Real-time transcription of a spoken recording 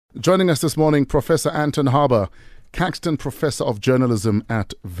Joining us this morning, Professor Anton Harber, Caxton Professor of Journalism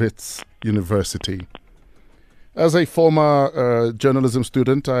at Wits University. As a former journalism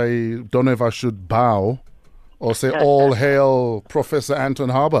student, I don't know if I should bow or say all hail Professor Anton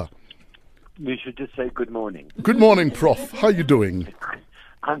Harber. You should just say good morning. Good morning, Prof. How are you doing?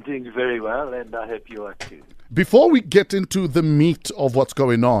 I'm doing very well, and I hope you are too. Before we get into the meat of what's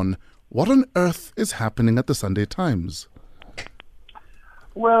going on, what on earth is happening at the Sunday Times?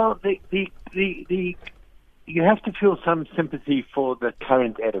 Well, you have to feel some sympathy for the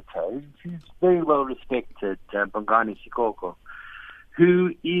current editor. He's very well respected, Bongani Sikoko,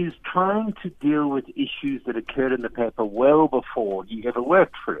 who is trying to deal with issues that occurred in the paper well before he ever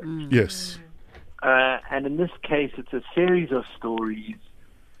worked for it. Yes. And in this case, it's a series of stories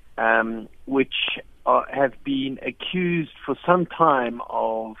which have been accused for some time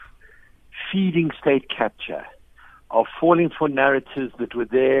of feeding state capture, of falling for narratives that were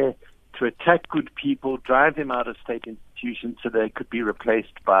there to attack good people, drive them out of state institutions so they could be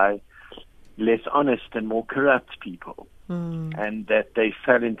replaced by less honest and more corrupt people. And that they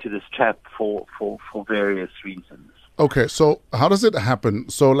fell into this trap for various reasons. Okay, so how does it happen?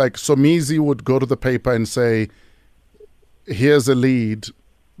 So like Somizi would go to the paper and say, here's a lead,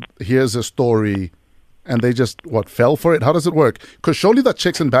 here's a story, and they just, fell for it? How does it work? Because surely that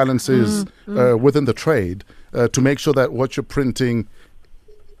checks and balances within the trade to make sure that what you're printing,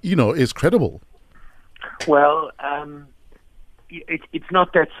 is credible. Well, it's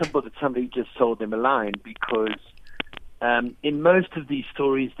not that simple that somebody just sold them a line, because in most of these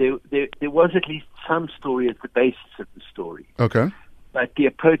stories, there was at least some story as the basis of the story. Okay. But the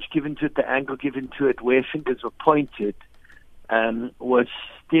approach given to it, the angle given to it, where fingers were pointed, was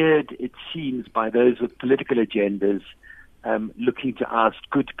steered, it seems, by those with political agendas looking to oust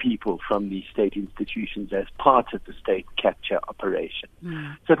good people from these state institutions as part of the state capture operation.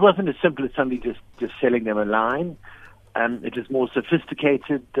 So it wasn't as simple as somebody just selling them a line. It was more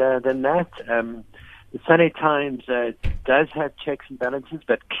sophisticated than that. The Sunday Times does have checks and balances,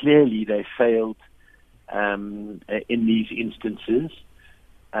 but clearly they failed in these instances.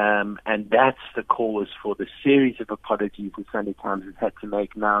 And that's the cause for the series of apologies the Sunday Times has had to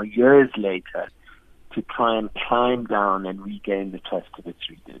make now, years later, to try and climb down and regain the trust of its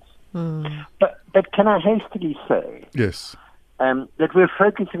readers. But can I hastily say yes, that we're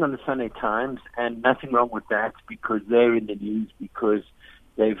focusing on the Sunday Times, and nothing wrong with that, because they're in the news, because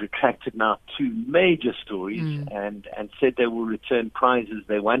they've retracted now 2 major stories and said they will return prizes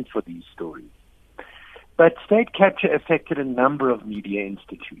they won for these stories. But state capture affected a number of media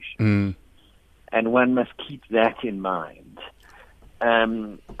institutions, and one must keep that in mind.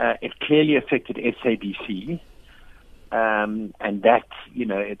 It clearly affected SABC, and that,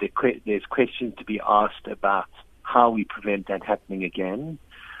 there's questions to be asked about how we prevent that happening again.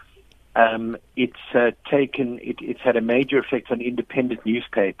 It's had a major effect on independent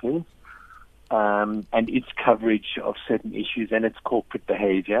newspapers and its coverage of certain issues and its corporate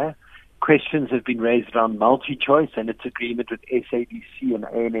behavior. Questions have been raised around multi-choice and its agreement with SABC and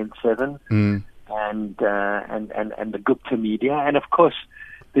ANN7 and the Gupta media. And of course,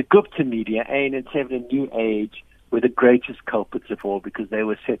 the Gupta media, ANN7 and New Age, were the greatest culprits of all, because they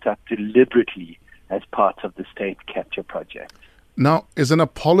were set up deliberately as part of the state capture project. Now, is an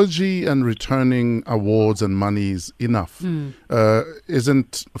apology and returning awards and monies enough?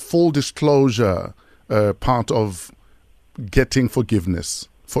 Isn't full disclosure part of getting forgiveness,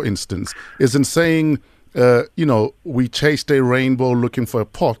 for instance? Isn't saying, we chased a rainbow looking for a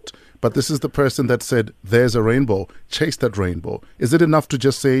pot, but this is the person that said, there's a rainbow, chase that rainbow. Is it enough to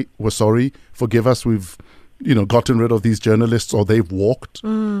just say, we're sorry, forgive us, we've gotten rid of these journalists, or they've walked?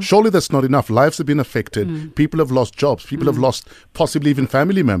 Surely that's not enough. Lives have been affected. People have lost jobs. People have lost possibly even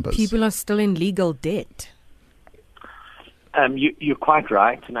family members. People are still in legal debt. You're quite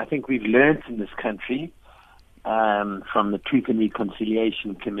right. And I think we've learned in this country, from the Truth and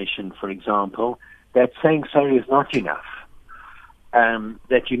Reconciliation Commission, for example, that saying sorry is not enough.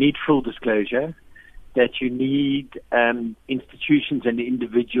 That you need full disclosure, that you need institutions and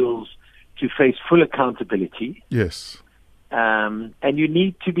individuals to face full accountability. Yes. And you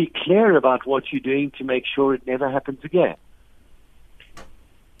need to be clear about what you're doing to make sure it never happens again.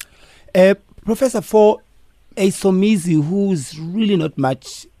 Professor, for a Somizi who's really not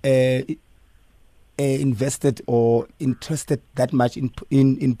much invested or interested that much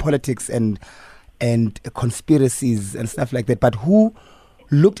in politics and conspiracies and stuff like that, but who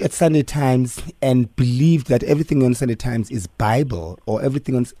looked at Sunday Times and believed that everything on Sunday Times is Bible, or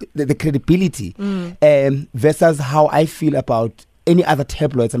everything on the credibility, versus how I feel about any other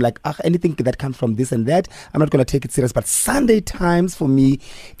tabloids. I'm like, anything that comes from this and that, I'm not going to take it serious. But Sunday Times, for me,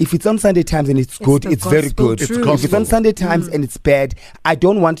 if it's on Sunday Times and it's good, it's very good. If it's on Sunday Times and it's bad, I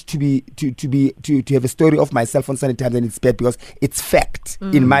don't want to have a story of myself on Sunday Times and it's bad, because it's fact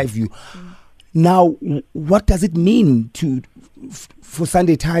in my view. Now, what does it mean for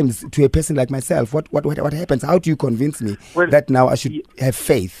Sunday Times to a person like myself? What happens? How do you convince me that now I should have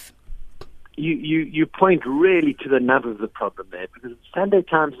faith? You point really to the nub of the problem there, because Sunday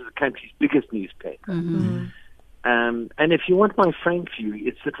Times is the country's biggest newspaper. And if you want my frank view,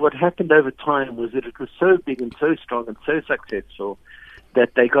 it's that what happened over time was that it was so big and so strong and so successful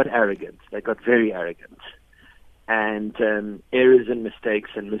that they got arrogant. They got very arrogant. And errors and mistakes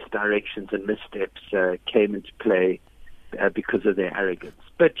and misdirections and missteps came into play because of their arrogance.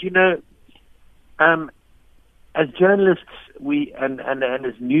 But, as journalists, and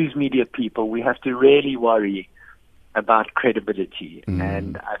as news media people, we have to really worry about credibility.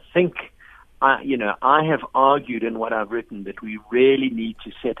 And I think, I have argued in what I've written that we really need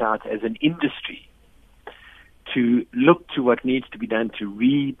to set out as an industry to look to what needs to be done to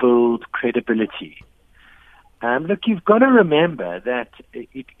rebuild credibility. Look, you've got to remember that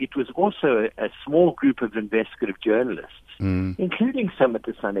it was also a small group of investigative journalists, including some at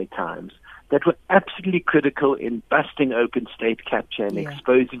the Sunday Times, that were absolutely critical in busting open state capture and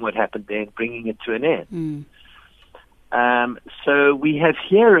exposing what happened there and bringing it to an end. So we have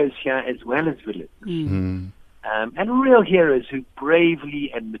heroes here as well as villains. And real heroes who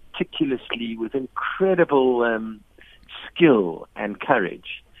bravely and meticulously, with incredible skill and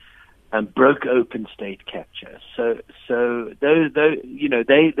courage, broke open state capture. So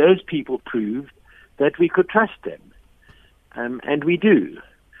those people proved that we could trust them, and we do.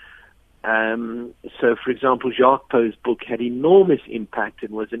 So, for example, Jacques Poe's book had enormous impact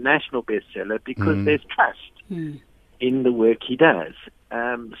and was a national bestseller because there's trust in the work he does.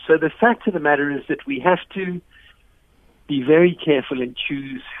 So the fact of the matter is that we have to be very careful and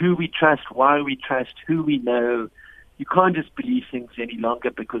choose who we trust, why we trust, who we know. You can't just believe things any longer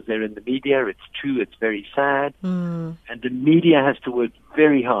because they're in the media. It's true. It's very sad. And the media has to work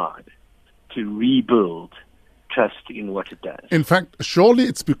very hard to rebuild trust in what it does. In fact, surely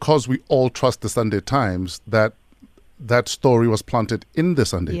it's because we all trust the Sunday Times that story was planted in the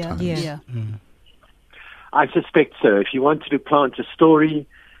Sunday Times. Yeah. I suspect so. If you wanted to plant a story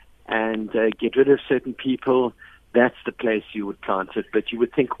and get rid of certain people, that's the place you would plant it. But you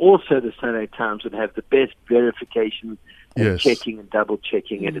would think also the Sunday Times would have the best verification and checking and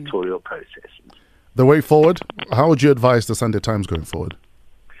double-checking editorial processes. The way forward, how would you advise the Sunday Times going forward?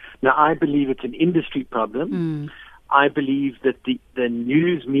 Now, I believe it's an industry problem. I believe that the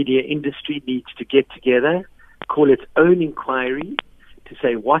news media industry needs to get together, call its own inquiry to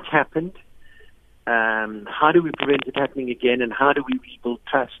say what happened, how do we prevent it happening again, and how do we rebuild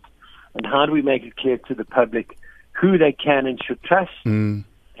trust, and how do we make it clear to the public who they can and should trust and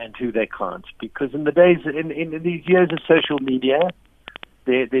who they can't. Because in the days, in these years of social media,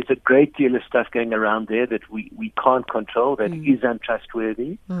 there's a great deal of stuff going around there that we can't control, that is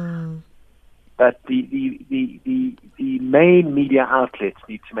untrustworthy. But the main media outlets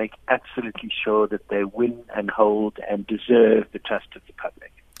need to make absolutely sure that they win and hold and deserve the trust of the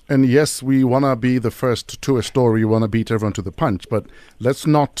public. And yes, we want to be the first to a story. We want to beat everyone to the punch. But let's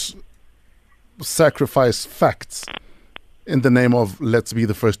not sacrifice facts in the name of let's be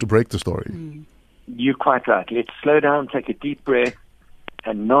the first to break the story. You're quite right. Let's slow down, take a deep breath,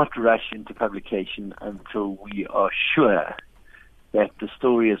 and not rush into publication until we are sure that the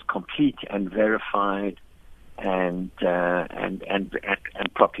story is complete and verified and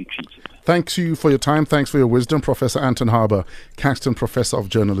properly treated. Thanks you for your time. Thanks for your wisdom, Professor Anton Harber, Caxton Professor of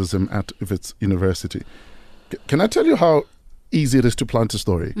Journalism at Wits University. Can I tell you how easy it is to plant a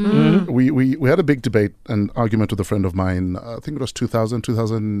story? We had a big debate and argument with a friend of mine. I think it was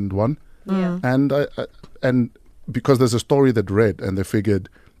 2001. And because there's a story that read and they figured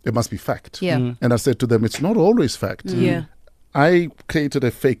it must be fact. And I said to them, it's not always fact. I created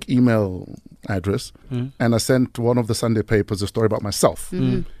a fake email address and I sent one of the Sunday papers a story about myself.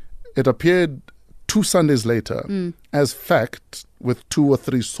 It appeared 2 Sundays later as fact with 2 or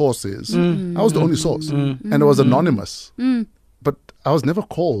 3 sources. I was the only source and it was anonymous. But I was never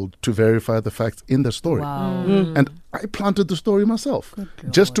called to verify the facts in the story. And I planted the story myself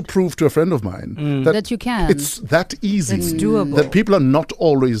just to prove to a friend of mine that you can. It's that easy. It's doable. That people are not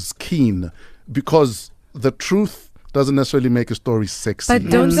always keen because the truth doesn't necessarily make a story sexy. But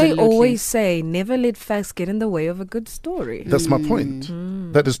don't they always say, never let facts get in the way of a good story? That's my point.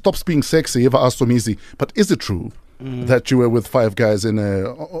 That it stops being sexy if I ask so easy, but is it true? that you were with 5 guys on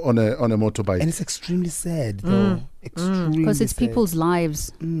a motorbike. And it's extremely sad, though. Extremely because it's sad. people's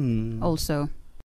lives also.